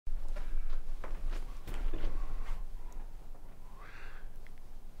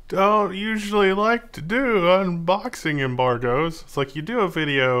don't usually like to do unboxing embargoes. It's like you do a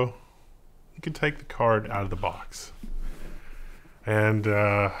video, you can take the card out of the box. And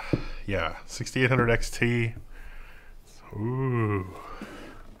yeah, 6800 XT. Ooh.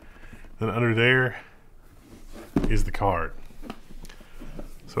 Then under there is the card.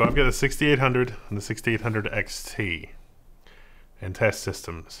 So I've got the 6800 and the 6800 XT and test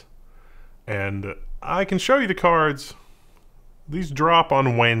systems. And I can show you the cards. These drop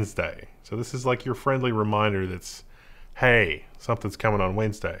on Wednesday. So this is like your friendly reminder that's, hey, something's coming on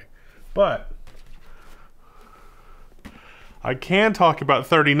Wednesday. But I can talk about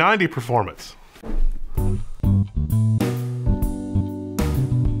 3090 performance.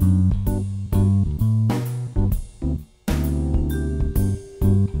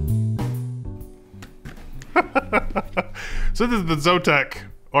 So this is the Zotac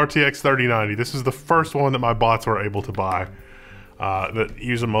RTX 3090. This is the first one that my bots were able to buy that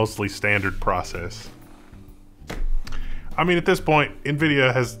use a mostly standard process. I mean, at this point,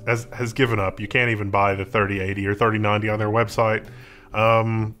 NVIDIA has given up. You can't even buy the 3080 or 3090 on their website.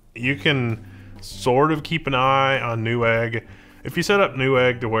 You can sort of keep an eye on Newegg. If you set up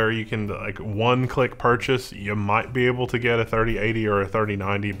Newegg to where you can like one-click purchase, you might be able to get a 3080 or a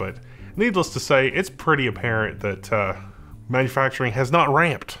 3090, but needless to say, it's pretty apparent that manufacturing has not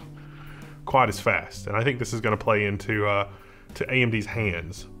ramped quite as fast, and I think this is going to play into to AMD's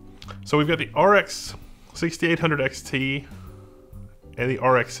hands. So we've got the RX 6800 XT and the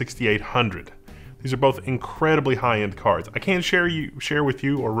RX 6800. These are both incredibly high-end cards. I can't share with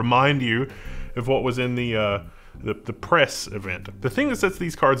you or remind you of what was in the press event. The thing that sets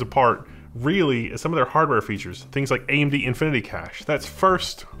these cards apart really is some of their hardware features. Things like AMD Infinity Cache. That's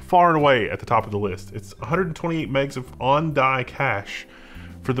first, far and away at the top of the list. It's 128 megs of on-die cache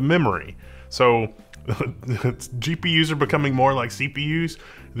for the memory. So GPUs are becoming more like CPUs.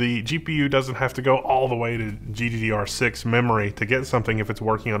 The GPU doesn't have to go all the way to GDDR6 memory to get something if it's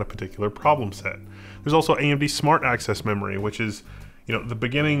working on a particular problem set. There's also AMD Smart Access Memory, which is, you know, the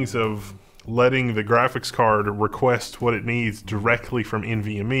beginnings of letting the graphics card request what it needs directly from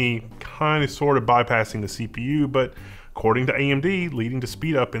NVMe, kind of sort of bypassing the CPU, but according to AMD, leading to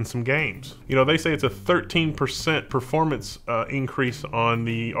speed up in some games. You know, they say it's a 13% performance increase on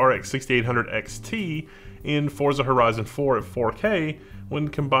the RX 6800 XT in Forza Horizon 4 at 4K when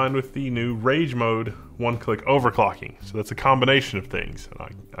combined with the new Rage Mode one-click overclocking. So that's a combination of things.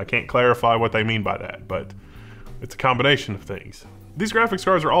 I can't clarify what they mean by that, but it's a combination of things. These graphics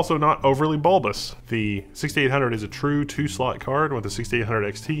cards are also not overly bulbous. The 6800 is a true 2-slot card, with the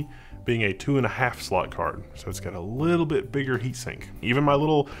 6800 XT being a 2.5-slot card. So it's got a little bit bigger heatsink. Even my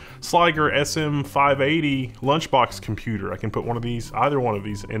little Sliger SM580 lunchbox computer, I can put either one of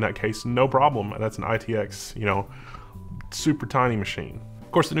these in that case, no problem. That's an ITX, you know, super tiny machine.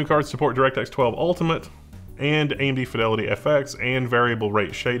 Of course, the new cards support DirectX 12 Ultimate and AMD Fidelity FX and variable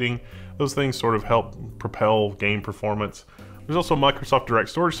rate shading. Those things sort of help propel game performance. There's also Microsoft Direct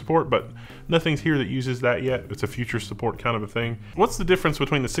Storage support, but nothing's here that uses that yet. It's a future support kind of a thing. What's the difference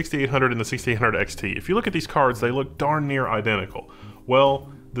between the 6800 and the 6800 XT? If you look at these cards, they look darn near identical.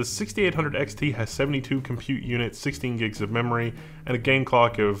 Well, the 6800 XT has 72 compute units, 16 gigs of memory, and a game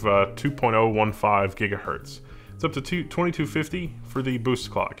clock of 2.015 gigahertz. It's up to 2250 for the boost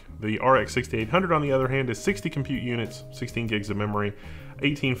clock. The RX 6800, on the other hand, is 60 compute units, 16 gigs of memory,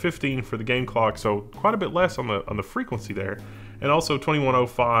 1815 for the game clock, so quite a bit less on the frequency there, and also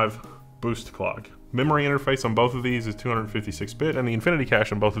 2105 boost clock. Memory interface on both of these is 256-bit, and the Infinity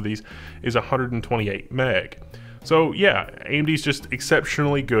Cache on both of these is 128 meg. So yeah, AMD's just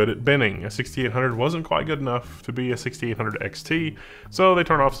exceptionally good at binning. A 6800 wasn't quite good enough to be a 6800 XT, so they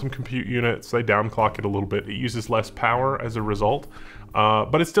turn off some compute units, they downclock it a little bit. It uses less power as a result,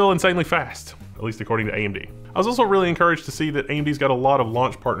 but it's still insanely fast, at least according to AMD. I was also really encouraged to see that AMD's got a lot of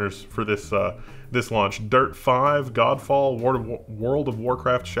launch partners for this this launch. Dirt 5, Godfall, World of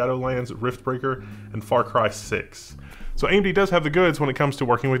Warcraft, Shadowlands, Riftbreaker, and Far Cry 6. So AMD does have the goods when it comes to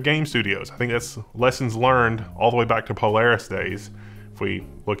working with game studios. I think that's lessons learned all the way back to Polaris days. If we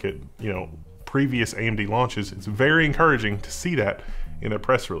look at, you know, previous AMD launches, it's very encouraging to see that in their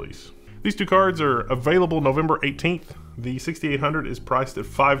press release. These two cards are available November 18th. The 6800 is priced at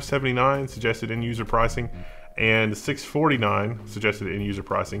 $579, suggested end user pricing, and $649 suggested end user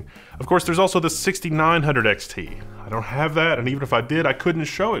pricing. Of course, there's also the 6900 XT. I don't have that, and even if I did, I couldn't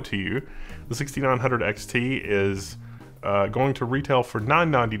show it to you. The 6900 XT is going to retail for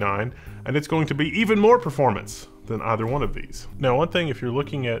 $999, and it's going to be even more performance than either one of these. Now, one thing, if you're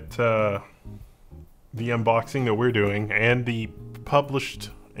looking at the unboxing that we're doing and the published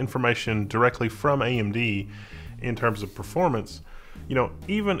information directly from AMD in terms of performance, you know,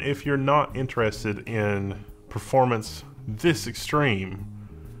 even if you're not interested in performance this extreme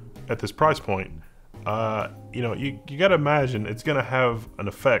at this price point, you know, you gotta imagine it's gonna have an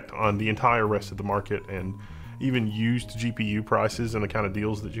effect on the entire rest of the market and even used GPU prices and the kind of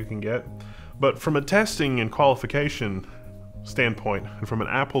deals that you can get. But from a testing and qualification standpoint, and from an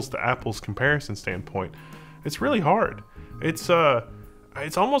apples to apples comparison standpoint, it's really hard. It's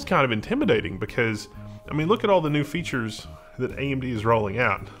almost kind of intimidating because, I mean, look at all the new features that AMD is rolling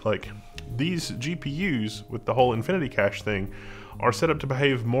out. Like, these GPUs with the whole infinity cache thing are set up to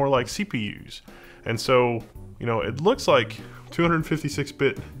behave more like CPUs. And so, you know, it looks like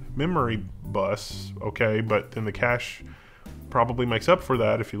 256-bit memory bus, okay, but then the cache probably makes up for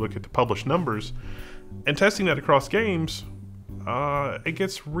that if you look at the published numbers. And testing that across games, it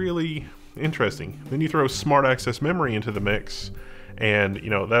gets really interesting. Then you throw smart access memory into the mix, and, you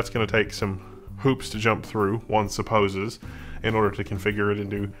know, that's going to take some hoops to jump through, one supposes, in order to configure it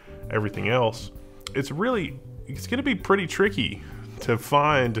and do everything else. It's going to be pretty tricky to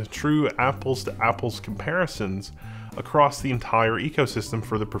find true apples to apples comparisons across the entire ecosystem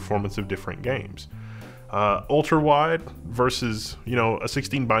for the performance of different games. Ultra wide versus, you know, a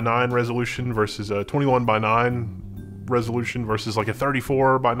 16:9 resolution versus a 21:9 resolution versus like a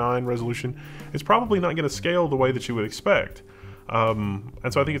 34:9 resolution. It's probably not going to scale the way that you would expect. And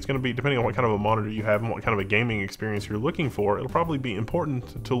so I think it's going to be, depending on what kind of a monitor you have and what kind of a gaming experience you're looking for, it'll probably be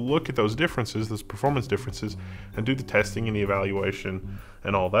important to look at those differences, those performance differences, and do the testing and the evaluation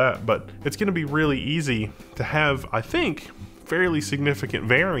and all that. But it's going to be really easy to have, I think, fairly significant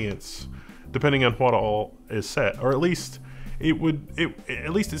variance depending on what all is set, or at least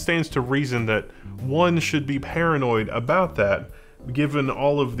it stands to reason that one should be paranoid about that, given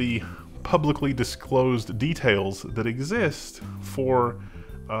all of the publicly disclosed details that exist for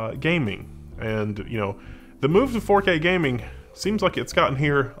gaming. And, you know, the move to 4K gaming seems like it's gotten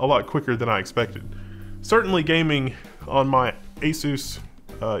here a lot quicker than I expected. Certainly gaming on my Asus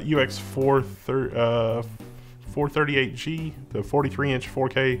UX 438G, the 43-inch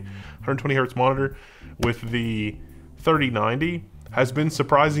 4K 120 Hz monitor with the 3090 has been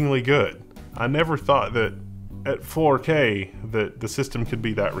surprisingly good. I never thought that at 4K that the system could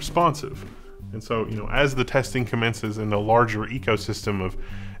be that responsive. And so, you know, as the testing commences in the larger ecosystem of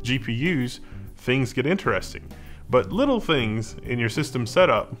GPUs, things get interesting. But little things in your system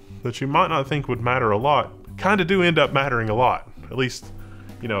setup that you might not think would matter a lot kind of do end up mattering a lot. At least,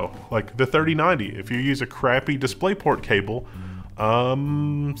 you know, like the 3090. If you use a crappy DisplayPort cable,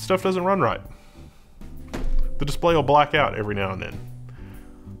 stuff doesn't run right. The display will black out every now and then.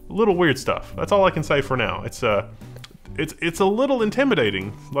 Little weird stuff. That's all I can say for now. It's a little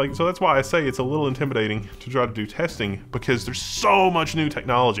intimidating. Like, so that's why I say it's a little intimidating to try to do testing, because there's so much new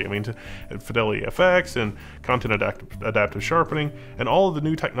technology. I mean, Fidelity FX and content adaptive sharpening and all of the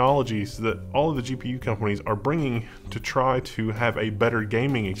new technologies that all of the GPU companies are bringing to try to have a better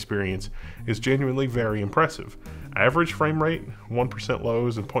gaming experience is genuinely very impressive. Average frame rate, 1%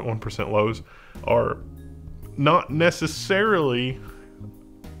 lows and 0.1% lows are not necessarily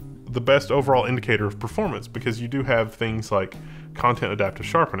the best overall indicator of performance, because you do have things like content adaptive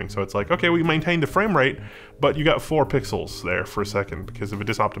sharpening. So it's like, okay, we maintained the frame rate, but you got 4 pixels there for a second because of a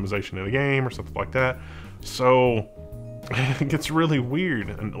disoptimization in a game or something like that. So it gets really weird.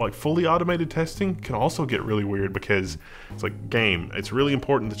 And like fully automated testing can also get really weird, because it's like, game, it's really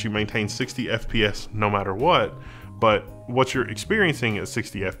important that you maintain 60 FPS no matter what, but what you're experiencing at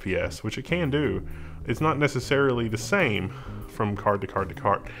 60 FPS, which it can do, it's not necessarily the same from card to card to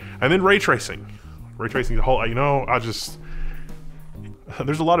card. And then ray tracing. Ray tracing is a whole, you know,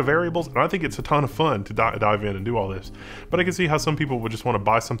 there's a lot of variables, and I think it's a ton of fun to dive in and do all this. But I can see how some people would just want to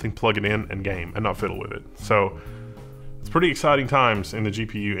buy something, plug it in, and game, and not fiddle with it. So it's pretty exciting times in the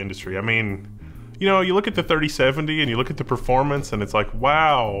GPU industry. I mean, you know, you look at the 3070 and you look at the performance, and it's like,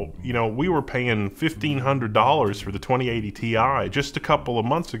 wow, you know, we were paying $1,500 for the 2080 Ti just a couple of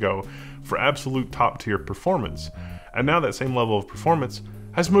months ago for absolute top tier performance. And now that same level of performance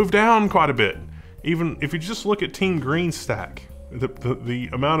has moved down quite a bit. Even if you just look at Team Green Stack, the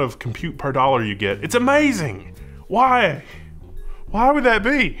amount of compute per dollar you get, it's amazing. Why? Why would that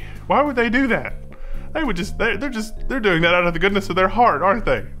be? Why would they do that? They would just, they're doing that out of the goodness of their heart, aren't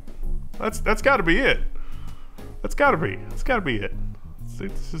they? That's got to be it. It's got to be it.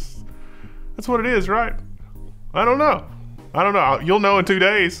 It's just, that's what it is, right? I don't know. You'll know in 2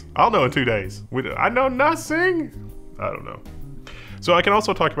 days. I'll know in 2 days. I know nothing. I don't know. So I can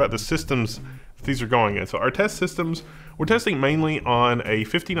also talk about the systems that these are going in. So our test systems We're testing mainly on a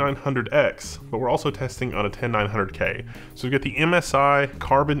 5900X, but we're also testing on a 10900K. So we've got the MSI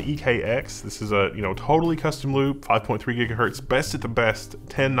Carbon EKX. This is a totally custom loop, 5.3 gigahertz, best at the best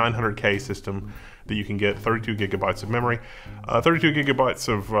 10900K system that you can get, 32 gigabytes of memory, 32 gigabytes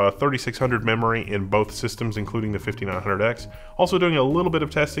of 3600 memory in both systems, including the 5900X. Also doing a little bit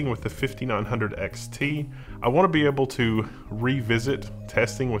of testing with the 5900XT. I want to be able to revisit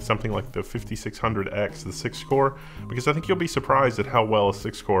testing with something like the 5600X, the 6-core, because I think you'll be surprised at how well a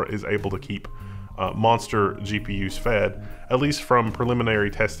 6-core is able to keep monster GPUs fed, at least from preliminary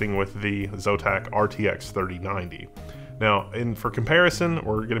testing with the Zotac RTX 3090. Now, for comparison,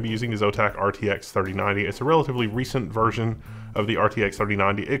 we're going to be using the Zotac RTX 3090. It's a relatively recent version of the RTX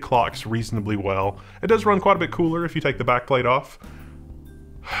 3090. It clocks reasonably well. It does run quite a bit cooler if you take the backplate off.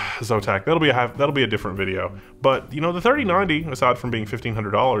 Zotac, that'll be a different video. But the 3090, aside from being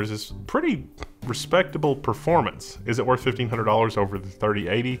 $1,500, is pretty respectable performance. Is it worth $1,500 over the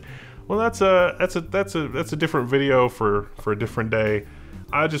 3080? Well, that's a different video for a different day.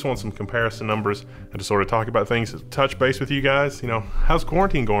 I just want some comparison numbers and to sort of talk about things, touch base with you guys. How's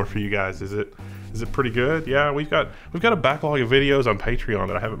quarantine going for you guys? Is it pretty good? Yeah, we've got a backlog of videos on Patreon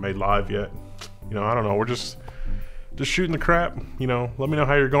that I haven't made live yet. I don't know. We're just shooting the crap. Let me know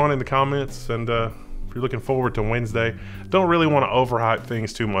how you're going in the comments, and if you're looking forward to Wednesday. Don't really want to overhype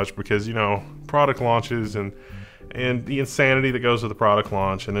things too much because product launches and the insanity that goes with the product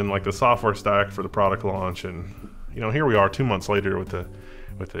launch, and then like the software stack for the product launch, and here we are 2 months later with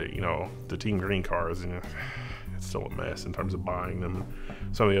the Team Green cars, and it's still a mess in terms of buying them.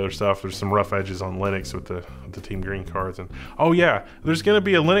 Some of the other stuff, there's some rough edges on Linux with the Team Green cards, and oh yeah, there's going to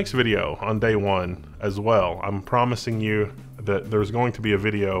be a Linux video on day one as well. I'm promising you that there's going to be a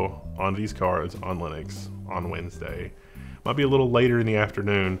video on these cards on Linux on Wednesday. Might be a little later in the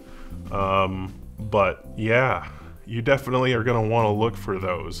afternoon, but yeah, you definitely are going to want to look for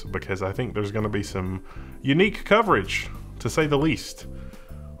those, because I think there's going to be some unique coverage, to say the least,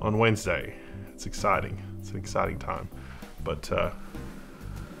 on Wednesday. It's exciting. It's an exciting time, but it's a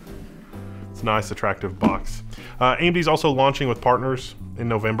nice, attractive box. AMD's also launching with partners in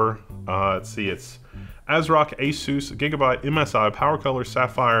November. Let's see, it's ASRock, Asus, Gigabyte, MSI, PowerColor,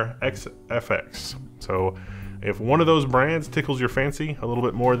 Sapphire, XFX. So if one of those brands tickles your fancy a little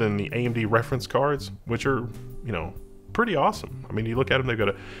bit more than the AMD reference cards, which are, pretty awesome. I mean, you look at them, they've got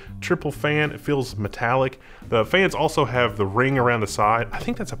a triple fan. It feels metallic. The fans also have the ring around the side. I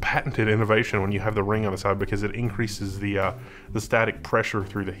think that's a patented innovation when you have the ring on the side, because it increases the static pressure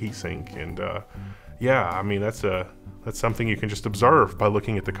through the heatsink. And yeah, I mean, that's something you can just observe by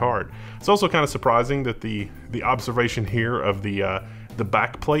looking at the card. It's also kind of surprising that the observation here of the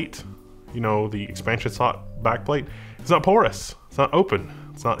back plate, the expansion slot back plate, it's not porous. It's not open.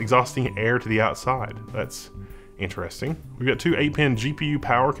 It's not exhausting air to the outside. That's interesting. We've got two 8-pin GPU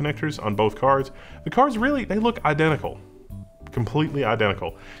power connectors on both cards. The cards really, they look identical. Completely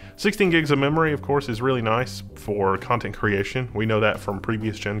identical. 16 gigs of memory, of course, is really nice for content creation. We know that from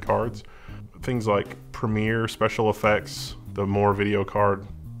previous gen cards. Things like Premiere, special effects, the more video card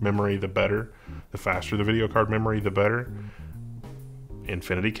memory, the better. The faster the video card memory, the better.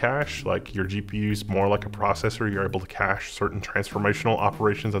 Infinity cache, like your GPU's more like a processor, you're able to cache certain transformational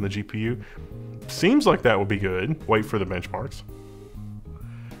operations on the GPU. Seems like that would be good. Wait for the benchmarks.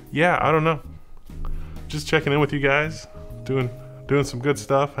 Yeah, I don't know. Just checking in with you guys, doing some good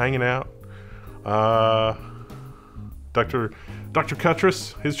stuff, hanging out. Dr.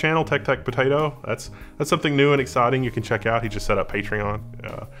 Cuttress, his channel, Tech Potato, that's something new and exciting you can check out. He just set up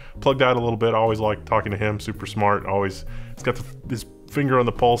Patreon. Plugged out a little bit. I always like talking to him. Super smart. Always, he's got his finger on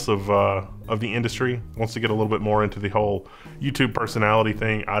the pulse of the industry. Wants to get a little bit more into the whole YouTube personality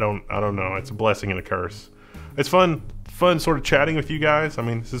thing. I don't know. It's a blessing and a curse. It's fun sort of chatting with you guys. I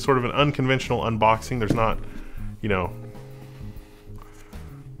mean, this is sort of an unconventional unboxing. There's not,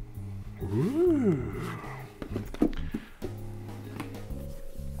 Ooh.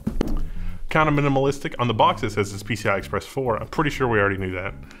 Kind of minimalistic. On the box it says it's PCI Express 4. I'm pretty sure we already knew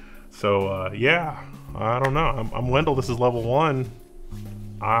that. So yeah, I don't know. I'm Wendell. This is level 1.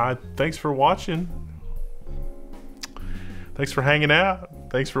 Thanks for watching. Thanks for hanging out.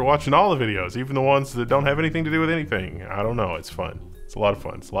 Thanks for watching all the videos, even the ones that don't have anything to do with anything. I don't know. It's fun. It's a lot of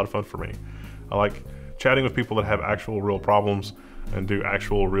fun. It's a lot of fun for me. I like chatting with people that have actual real problems and do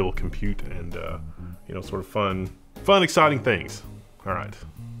actual real compute and sort of fun, exciting things. All right.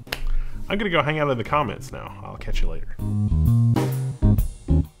 I'm gonna go hang out in the comments now. I'll catch you later.